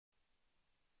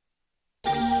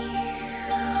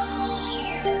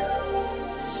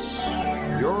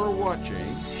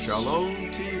Shalom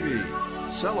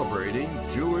TV, celebrating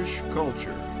Jewish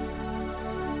culture.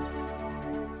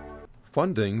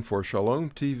 Funding for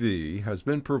Shalom TV has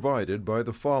been provided by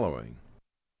the following,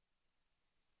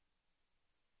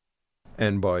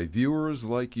 and by viewers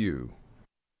like you.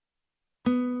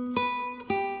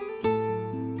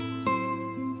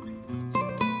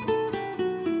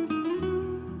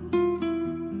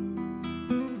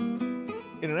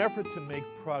 In an effort to make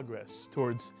progress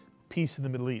towards peace in the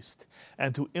Middle East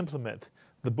and to implement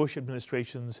the Bush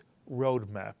administration's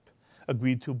roadmap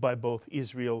agreed to by both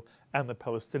Israel and the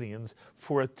Palestinians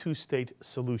for a two-state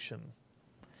solution,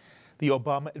 the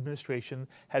Obama administration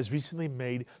has recently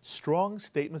made strong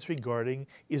statements regarding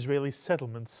Israeli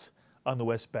settlements on the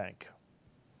West Bank.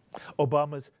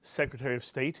 Obama's Secretary of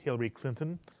State, Hillary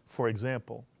Clinton, for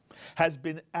example, has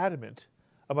been adamant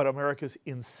about America's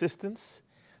insistence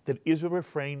that Israel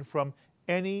refrain from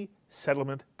any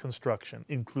settlement construction,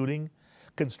 including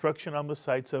construction on the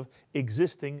sites of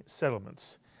existing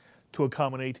settlements, to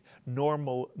accommodate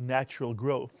normal natural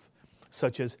growth,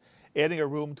 such as adding a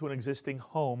room to an existing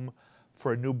home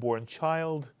for a newborn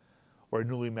child or a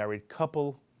newly married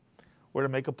couple, or to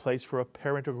make a place for a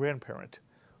parent or grandparent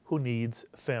who needs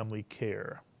family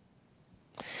care.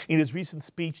 In his recent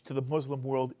speech to the Muslim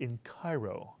world in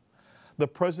Cairo, the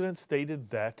president stated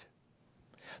that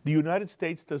the United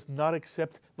States does not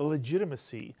accept the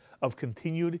legitimacy of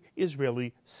continued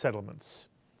Israeli settlements.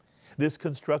 This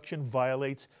construction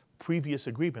violates previous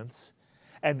agreements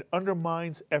and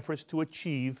undermines efforts to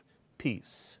achieve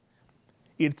peace.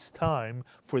 It's time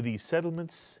for these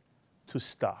settlements to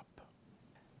stop.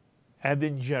 And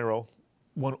in general,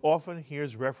 one often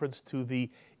hears reference to the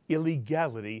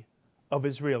illegality of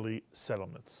Israeli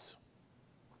settlements.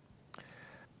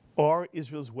 Are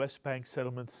Israel's West Bank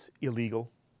settlements illegal?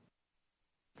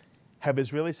 Have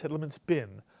Israeli settlements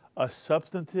been a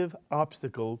substantive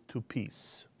obstacle to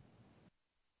peace?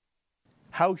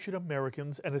 How should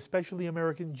Americans, and especially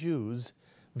American Jews,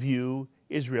 view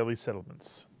Israeli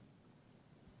settlements?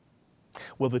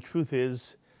 Well, the truth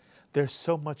is, there's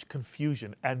so much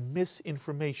confusion and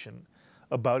misinformation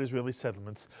about Israeli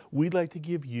settlements. We'd like to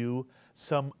give you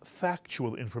some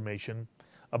factual information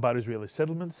about Israeli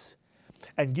settlements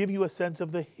and give you a sense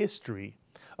of the history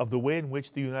of the way in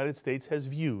which the United States has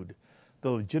viewed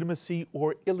the legitimacy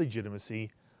or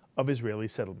illegitimacy of Israeli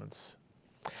settlements.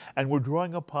 And we're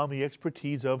drawing upon the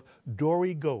expertise of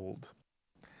Dory Gold,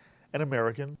 an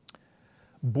American,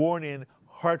 born in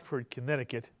Hartford,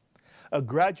 Connecticut, a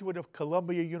graduate of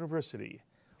Columbia University,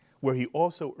 where he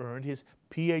also earned his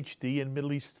PhD in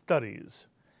Middle East Studies.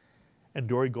 And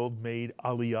Dory Gold made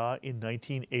Aliyah in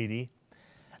 1980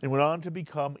 and went on to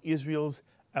become Israel's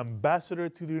ambassador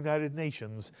to the United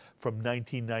Nations from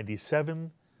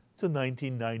 1997 to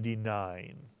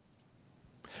 1999.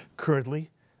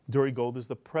 Currently, Dory Gold is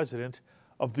the president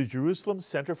of the Jerusalem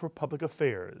Center for Public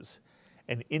Affairs,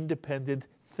 an independent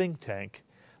think tank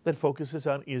that focuses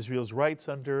on Israel's rights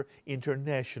under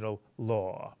international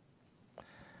law.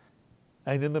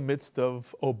 And in the midst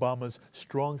of Obama's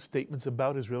strong statements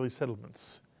about Israeli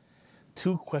settlements,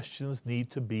 two questions need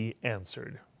to be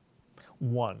answered.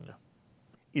 One,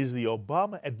 is the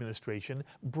Obama administration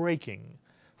breaking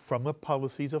from the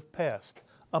policies of past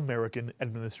American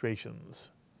administrations?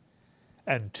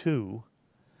 And two,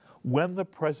 when the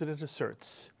president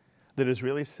asserts that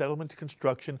Israeli settlement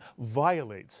construction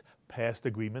violates past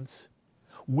agreements,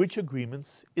 which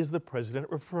agreements is the president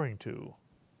referring to?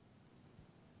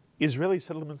 Israeli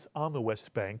settlements on the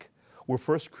West Bank were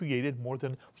first created more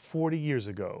than 40 years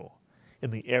ago,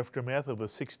 in the aftermath of the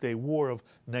Six-Day War of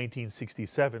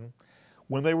 1967,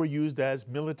 when they were used as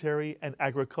military and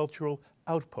agricultural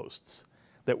outposts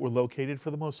that were located,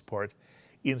 for the most part,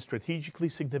 in strategically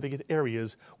significant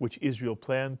areas which Israel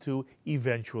planned to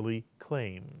eventually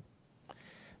claim.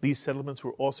 These settlements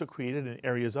were also created in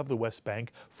areas of the West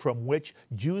Bank from which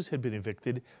Jews had been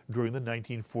evicted during the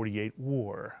 1948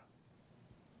 war.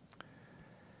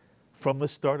 From the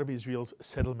start of Israel's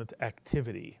settlement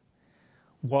activity,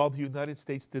 while the United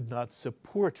States did not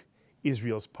support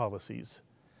Israel's policies,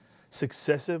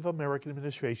 successive American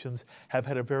administrations have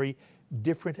had a very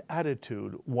different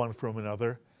attitude one from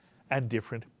another and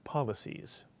different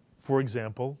policies. For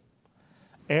example,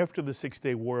 after the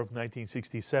Six-Day War of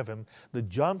 1967, the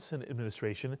Johnson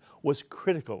administration was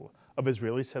critical of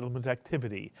Israeli settlement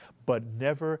activity, but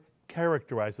never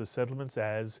characterized the settlements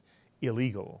as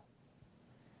illegal.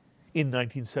 In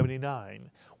 1979,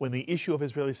 when the issue of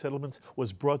Israeli settlements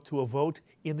was brought to a vote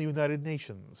in the United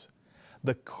Nations,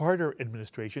 the Carter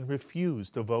administration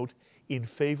refused to vote in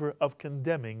favor of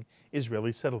condemning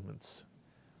Israeli settlements.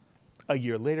 A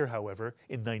year later, however,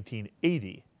 in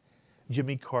 1980,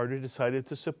 Jimmy Carter decided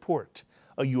to support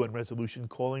a UN resolution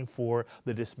calling for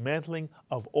the dismantling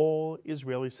of all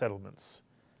Israeli settlements,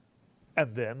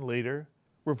 and then later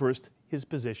reversed his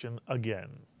position again.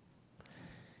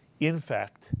 In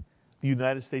fact, the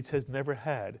United States has never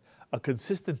had a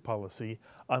consistent policy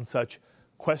on such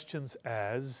questions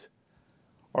as: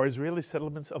 are Israeli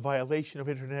settlements a violation of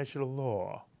international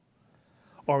law?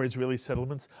 Are Israeli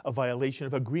settlements a violation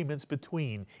of agreements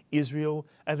between Israel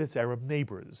and its Arab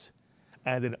neighbors,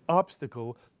 and an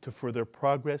obstacle to further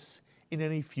progress in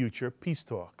any future peace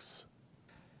talks?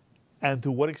 And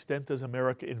to what extent does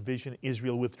America envision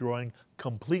Israel withdrawing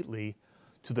completely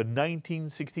to the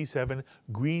 1967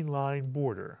 Green Line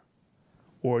border?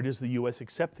 Or does the U.S.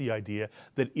 accept the idea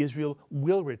that Israel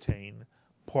will retain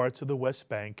parts of the West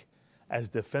Bank as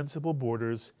defensible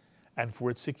borders and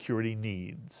for its security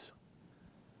needs?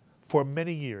 For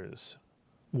many years,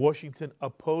 Washington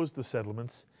opposed the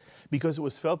settlements because it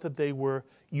was felt that they were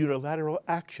unilateral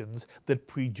actions that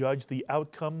prejudged the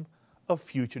outcome of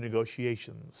future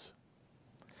negotiations.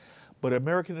 But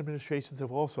American administrations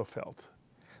have also felt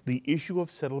the issue of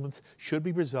settlements should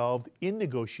be resolved in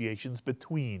negotiations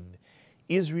between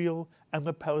Israel and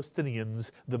the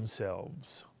Palestinians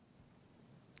themselves.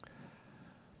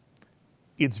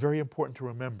 It's very important to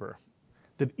remember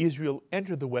that Israel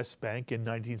entered the West Bank in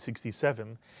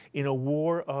 1967 in a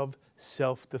war of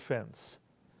self-defense,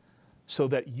 so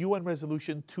that UN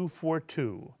Resolution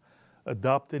 242,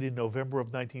 adopted in November of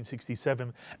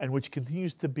 1967, and which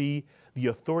continues to be the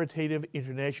authoritative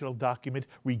international document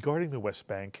regarding the West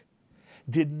Bank,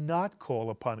 did not call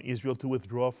upon Israel to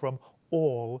withdraw from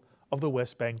all of the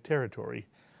West Bank territory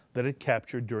that it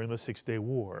captured during the Six-Day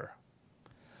War.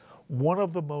 One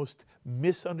of the most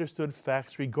misunderstood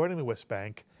facts regarding the West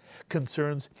Bank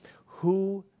concerns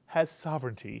who has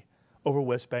sovereignty over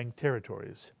West Bank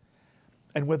territories,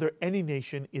 and whether any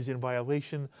nation is in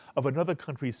violation of another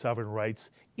country's sovereign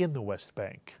rights in the West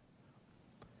Bank.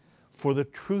 For the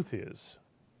truth is,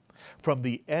 from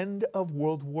the end of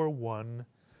World War I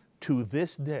to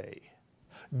this day,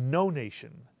 no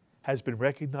nation has been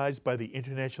recognized by the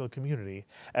international community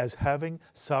as having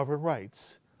sovereign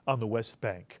rights on the West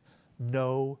Bank.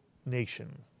 No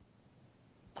nation.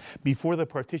 Before the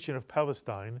partition of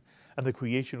Palestine and the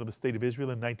creation of the State of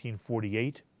Israel in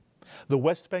 1948, the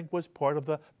West Bank was part of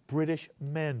the British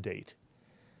Mandate,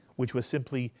 which was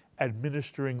simply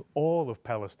administering all of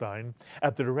Palestine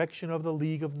at the direction of the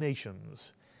League of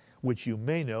Nations, which you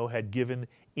may know had given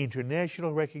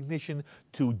international recognition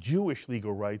to Jewish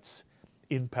legal rights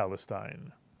in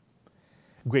Palestine.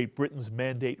 Great Britain's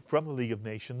mandate from the League of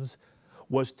Nations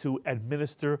was to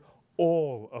administer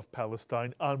all of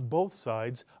Palestine on both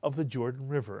sides of the Jordan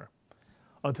River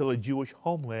until a Jewish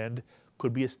homeland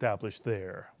could be established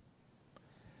there.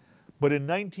 But in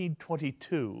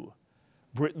 1922,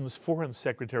 Britain's Foreign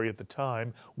Secretary at the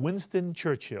time, Winston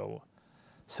Churchill,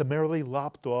 summarily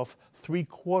lopped off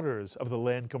 3/4 of the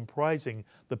land comprising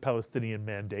the Palestinian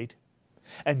Mandate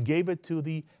and gave it to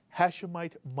the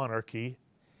Hashemite monarchy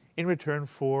in return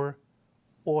for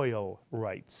oil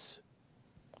rights.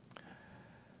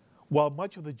 While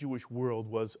much of the Jewish world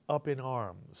was up in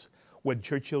arms when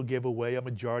Churchill gave away a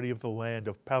majority of the land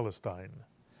of Palestine,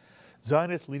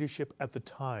 Zionist leadership at the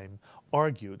time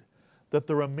argued that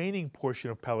the remaining portion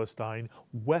of Palestine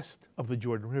west of the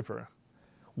Jordan River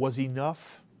was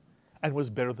enough and was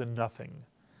better than nothing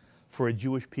for a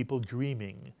Jewish people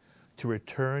dreaming to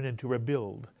return and to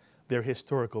rebuild their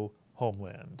historical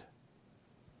homeland.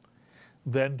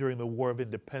 Then, during the War of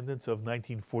Independence of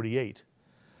 1948,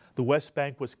 the West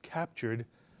Bank was captured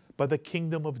by the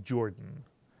Kingdom of Jordan,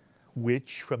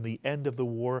 which, from the end of the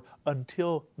war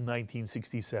until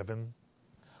 1967,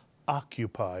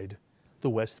 occupied the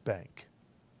West Bank.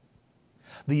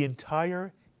 The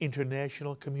entire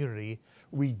international community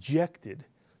rejected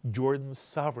Jordan's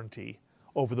sovereignty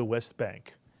over the West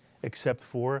Bank, except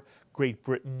for Great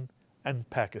Britain and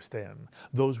Pakistan.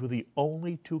 Those were the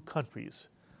only two countries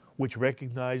which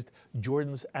recognized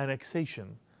Jordan's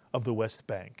annexation of the West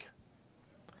Bank.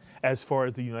 As far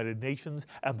as the United Nations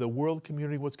and the world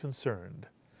community was concerned,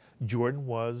 Jordan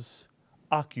was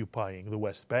occupying the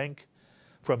West Bank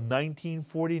from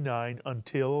 1949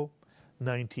 until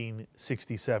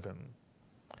 1967.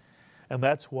 And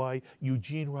that's why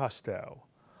Eugene Rostow,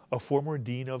 a former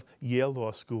dean of Yale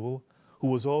Law School, who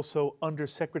was also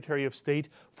Under-Secretary of State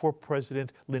for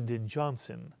President Lyndon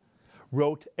Johnson,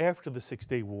 wrote after the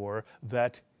Six-Day War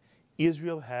that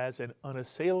Israel has an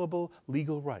unassailable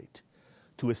legal right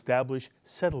to establish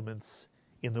settlements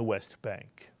in the West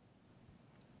Bank.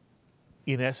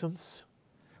 In essence,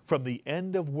 from the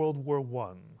end of World War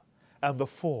I and the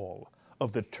fall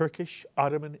of the Turkish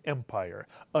Ottoman Empire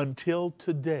until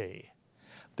today,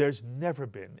 there's never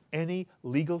been any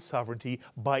legal sovereignty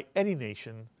by any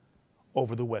nation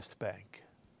over the West Bank.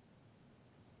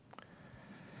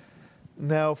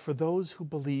 Now, for those who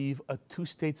believe a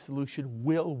two-state solution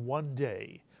will one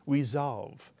day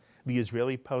resolve the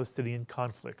Israeli-Palestinian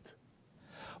conflict,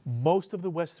 most of the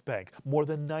West Bank, more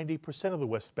than 90% of the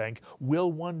West Bank,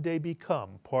 will one day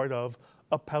become part of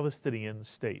a Palestinian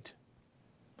state.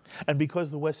 And because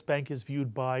the West Bank is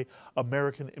viewed by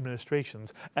American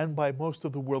administrations and by most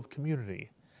of the world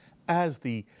community as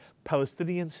the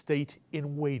Palestinian state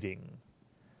in waiting,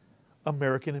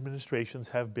 American administrations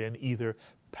have been either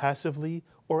passively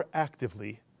or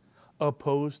actively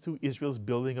opposed to Israel's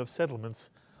building of settlements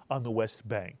on the West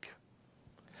Bank.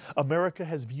 America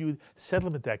has viewed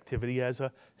settlement activity as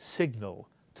a signal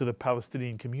to the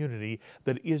Palestinian community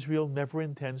that Israel never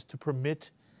intends to permit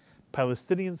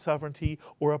Palestinian sovereignty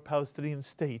or a Palestinian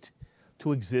state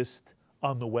to exist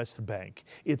on the West Bank.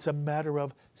 It's a matter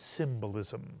of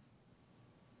symbolism.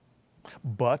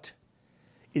 But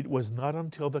it was not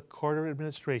until the Carter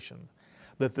administration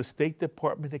that the State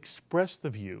Department expressed the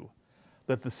view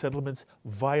that the settlements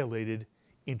violated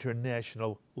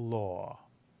international law.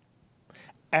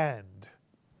 And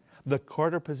the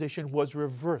Carter position was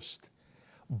reversed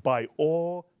by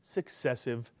all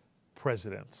successive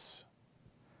presidents.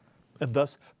 And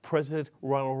thus, President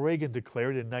Ronald Reagan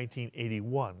declared in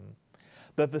 1981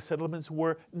 that the settlements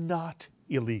were not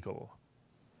illegal.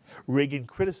 Reagan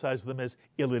criticized them as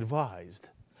ill-advised,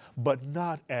 but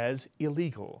not as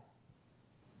illegal.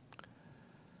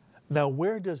 Now,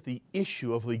 where does the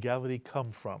issue of legality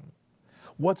come from?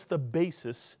 What's the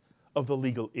basis of the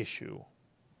legal issue?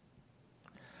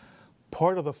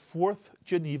 Part of the Fourth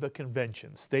Geneva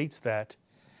Convention states that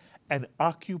an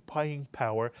occupying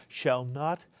power shall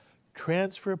not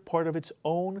transfer part of its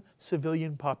own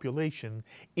civilian population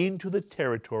into the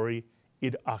territory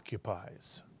it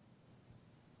occupies.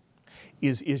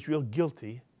 Is Israel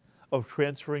guilty of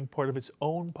transferring part of its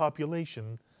own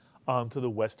population onto the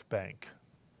West Bank?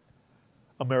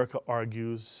 America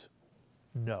argues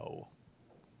no.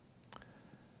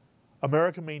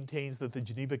 America maintains that the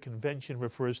Geneva Convention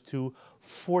refers to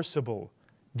forcible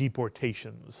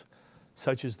deportations,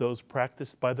 such as those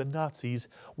practiced by the Nazis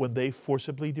when they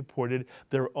forcibly deported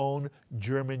their own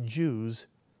German Jews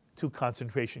to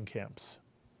concentration camps.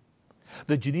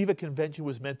 The Geneva Convention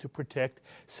was meant to protect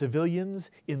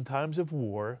civilians in times of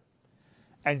war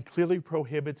and clearly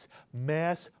prohibits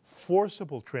mass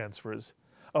forcible transfers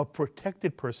of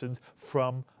protected persons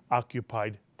from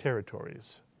occupied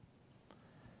territories.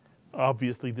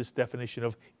 Obviously, this definition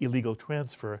of illegal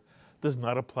transfer does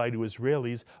not apply to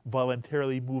Israelis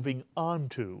voluntarily moving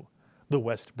onto the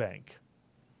West Bank.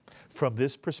 From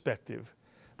this perspective,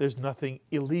 there's nothing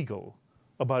illegal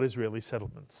about Israeli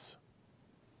settlements.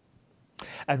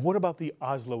 And what about the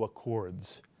Oslo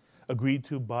Accords, agreed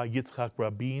to by Yitzhak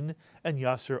Rabin and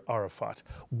Yasser Arafat?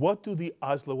 What do the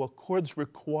Oslo Accords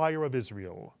require of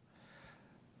Israel?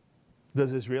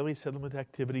 Does Israeli settlement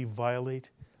activity violate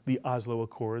the Oslo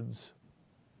Accords?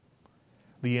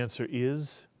 The answer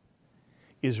is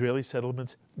Israeli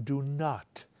settlements do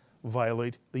not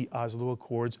violate the Oslo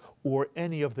Accords or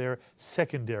any of their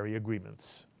secondary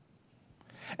agreements.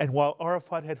 And while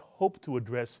Arafat had hoped to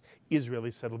address Israeli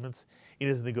settlements in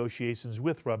his negotiations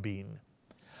with Rabin,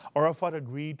 Arafat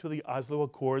agreed to the Oslo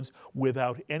Accords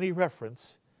without any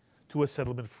reference to a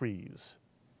settlement freeze.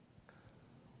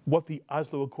 What the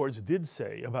Oslo Accords did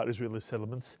say about Israeli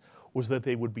settlements was that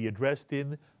they would be addressed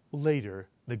in later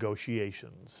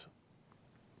negotiations.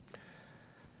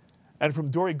 And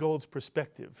from Dori Gold's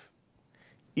perspective,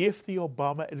 if the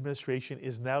Obama administration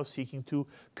is now seeking to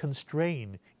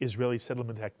constrain Israeli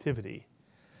settlement activity,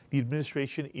 the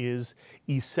administration is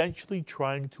essentially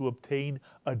trying to obtain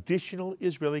additional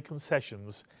Israeli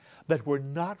concessions that were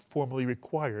not formally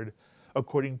required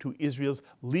according to Israel's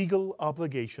legal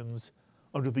obligations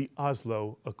under the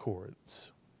Oslo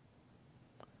Accords.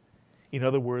 In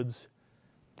other words,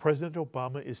 President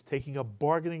Obama is taking a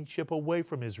bargaining chip away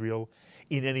from Israel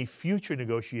in any future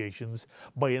negotiations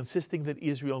by insisting that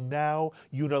Israel now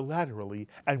unilaterally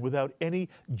and without any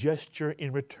gesture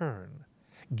in return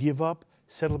give up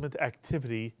settlement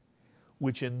activity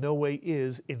which in no way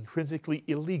is intrinsically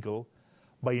illegal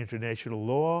by international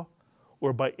law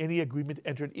or by any agreement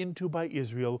entered into by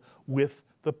Israel with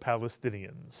the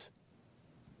Palestinians.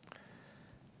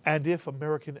 And if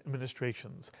American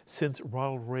administrations since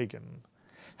Ronald Reagan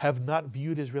have not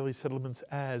viewed Israeli settlements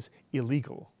as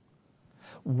illegal,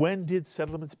 when did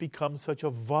settlements become such a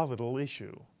volatile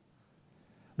issue?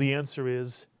 The answer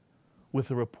is with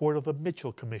the report of the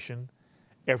Mitchell Commission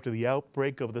after the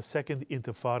outbreak of the Second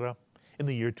Intifada in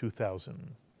the year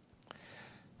 2000.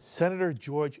 Senator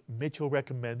George Mitchell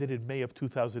recommended in May of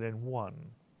 2001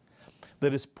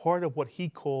 that as part of what he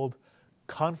called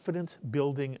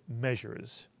confidence-building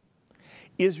measures,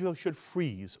 Israel should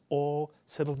freeze all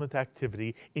settlement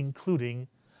activity, including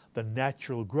the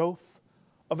natural growth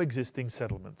of existing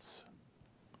settlements.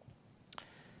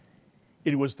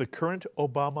 It was the current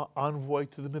Obama envoy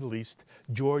to the Middle East,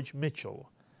 George Mitchell,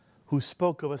 who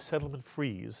spoke of a settlement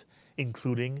freeze,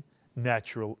 including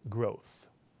natural growth.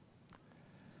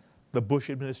 The Bush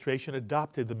administration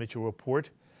adopted the Mitchell report,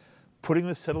 putting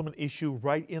the settlement issue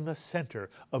right in the center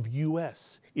of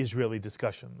U.S.-Israeli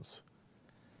discussions.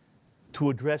 To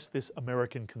address this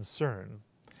American concern,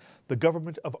 the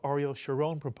government of Ariel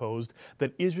Sharon proposed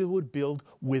that Israel would build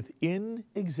within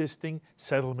existing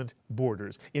settlement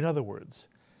borders. In other words,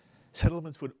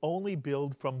 settlements would only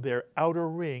build from their outer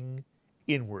ring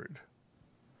inward.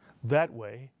 That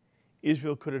way,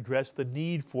 Israel could address the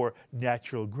need for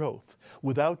natural growth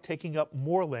without taking up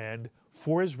more land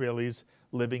for Israelis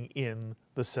living in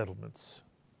the settlements.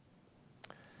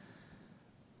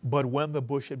 But when the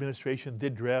Bush administration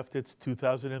did draft its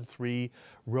 2003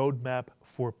 Roadmap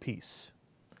for Peace,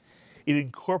 it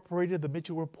incorporated the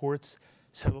Mitchell Report's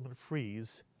settlement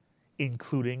freeze,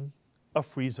 including a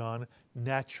freeze on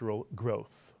natural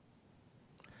growth.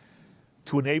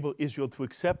 To enable Israel to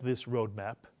accept this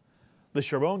roadmap, the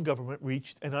Sharon government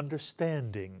reached an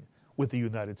understanding with the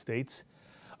United States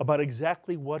about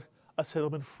exactly what a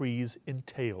settlement freeze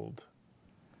entailed.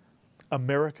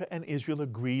 America and Israel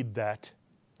agreed that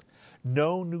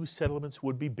no new settlements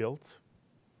would be built,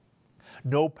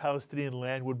 no Palestinian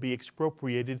land would be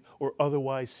expropriated or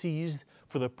otherwise seized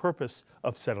for the purpose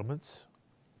of settlements.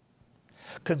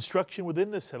 Construction within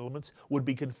the settlements would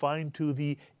be confined to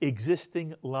the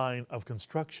existing line of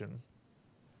construction,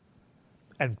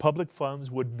 and public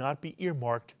funds would not be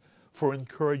earmarked for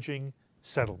encouraging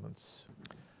settlements.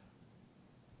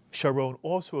 Sharon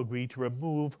also agreed to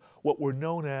remove what were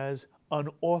known as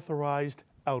unauthorized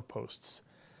outposts,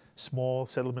 small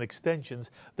settlement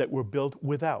extensions that were built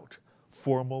without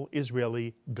formal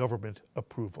Israeli government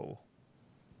approval.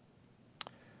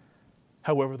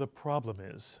 However, the problem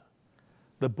is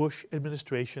the Bush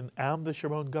administration and the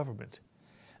Sharon government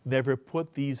never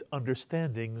put these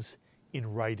understandings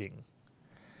in writing,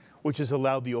 which has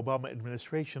allowed the Obama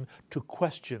administration to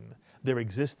question their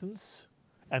existence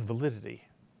and validity.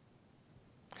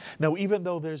 Now, even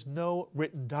though there's no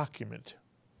written document,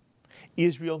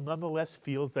 Israel nonetheless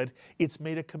feels that it's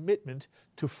made a commitment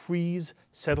to freeze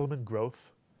settlement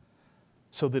growth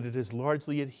so that it has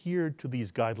largely adhered to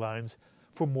these guidelines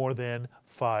for more than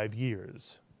 5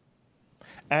 years.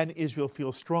 And Israel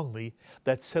feels strongly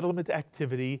that settlement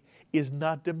activity is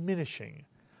not diminishing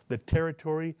the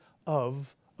territory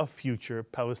of a future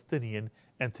Palestinian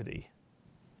entity.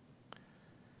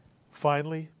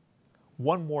 Finally,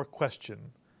 one more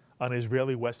question on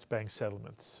Israeli West Bank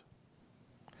settlements.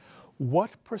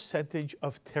 What percentage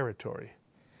of territory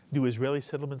do Israeli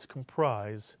settlements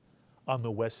comprise on the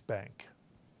West Bank?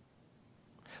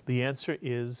 The answer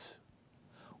is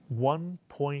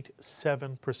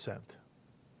 1.7%.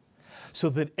 So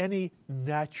that any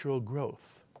natural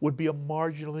growth would be a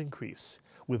marginal increase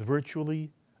with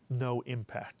virtually no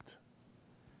impact.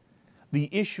 The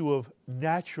issue of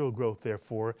natural growth,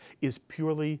 therefore, is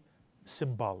purely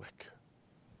symbolic.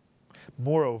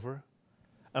 Moreover,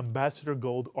 Ambassador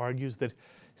Gold argues that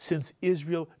since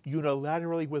Israel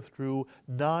unilaterally withdrew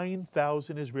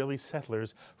 9,000 Israeli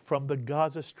settlers from the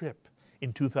Gaza Strip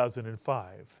in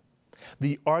 2005,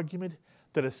 the argument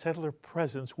that a settler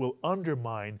presence will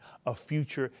undermine a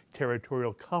future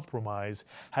territorial compromise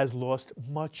has lost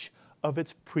much of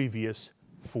its previous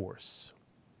force.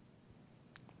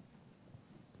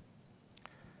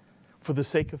 For the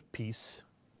sake of peace,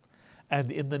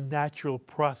 and in the natural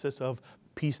process of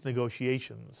peace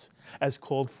negotiations, as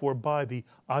called for by the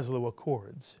Oslo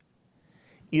Accords,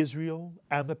 Israel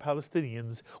and the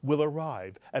Palestinians will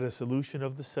arrive at a solution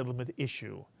of the settlement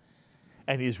issue,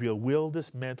 and Israel will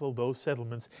dismantle those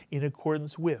settlements in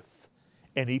accordance with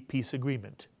any peace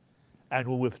agreement, and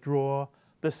will withdraw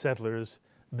the settlers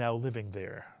now living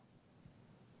there.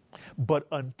 But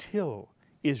until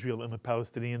Israel and the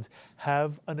Palestinians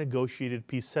have a negotiated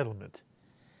peace settlement,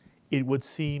 it would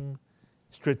seem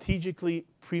strategically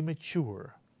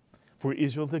premature for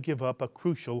Israel to give up a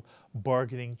crucial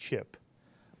bargaining chip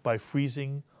by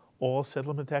freezing all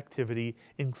settlement activity,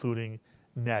 including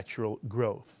natural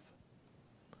growth.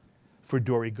 For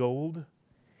Dory Gold,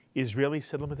 Israeli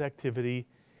settlement activity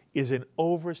is an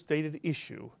overstated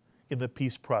issue in the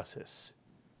peace process.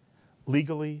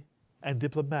 Legally and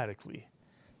diplomatically,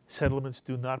 settlements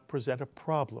do not present a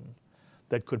problem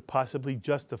that could possibly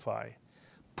justify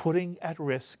putting at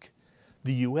risk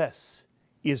the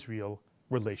U.S.-Israel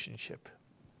relationship.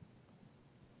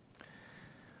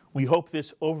 We hope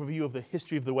this overview of the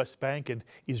history of the West Bank and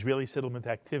Israeli settlement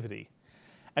activity,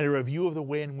 and a review of the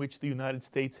way in which the United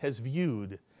States has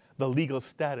viewed the legal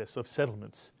status of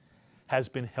settlements, has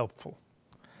been helpful.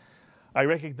 I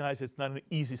recognize it's not an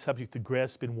easy subject to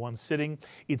grasp in one sitting.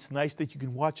 It's nice that you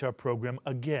can watch our program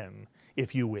again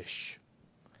if you wish.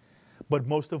 But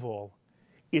most of all,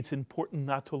 it's important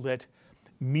not to let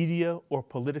media or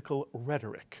political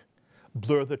rhetoric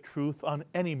blur the truth on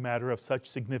any matter of such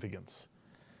significance,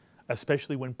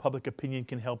 especially when public opinion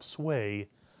can help sway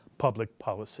public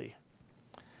policy.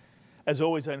 As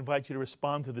always, I invite you to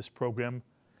respond to this program.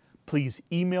 Please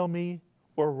email me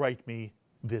or write me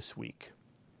this week.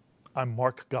 I'm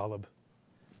Mark Golub.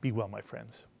 Be well, my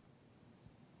friends.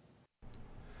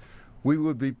 We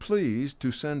would be pleased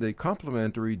to send a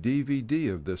complimentary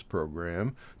DVD of this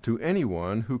program to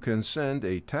anyone who can send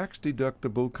a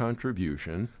tax-deductible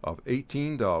contribution of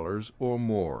 $18 or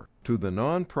more to the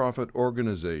nonprofit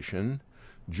organization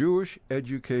Jewish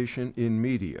Education in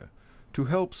Media to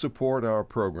help support our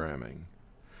programming.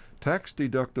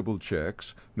 Tax-deductible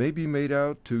checks may be made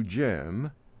out to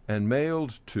GEM and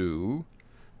mailed to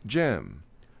GEM,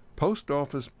 Post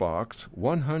Office Box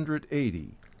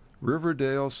 180,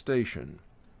 Riverdale Station,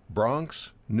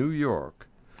 Bronx, New York,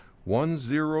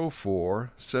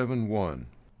 10471.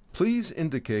 Please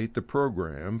indicate the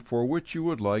program for which you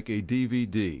would like a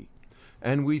DVD,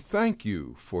 and we thank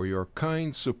you for your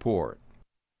kind support.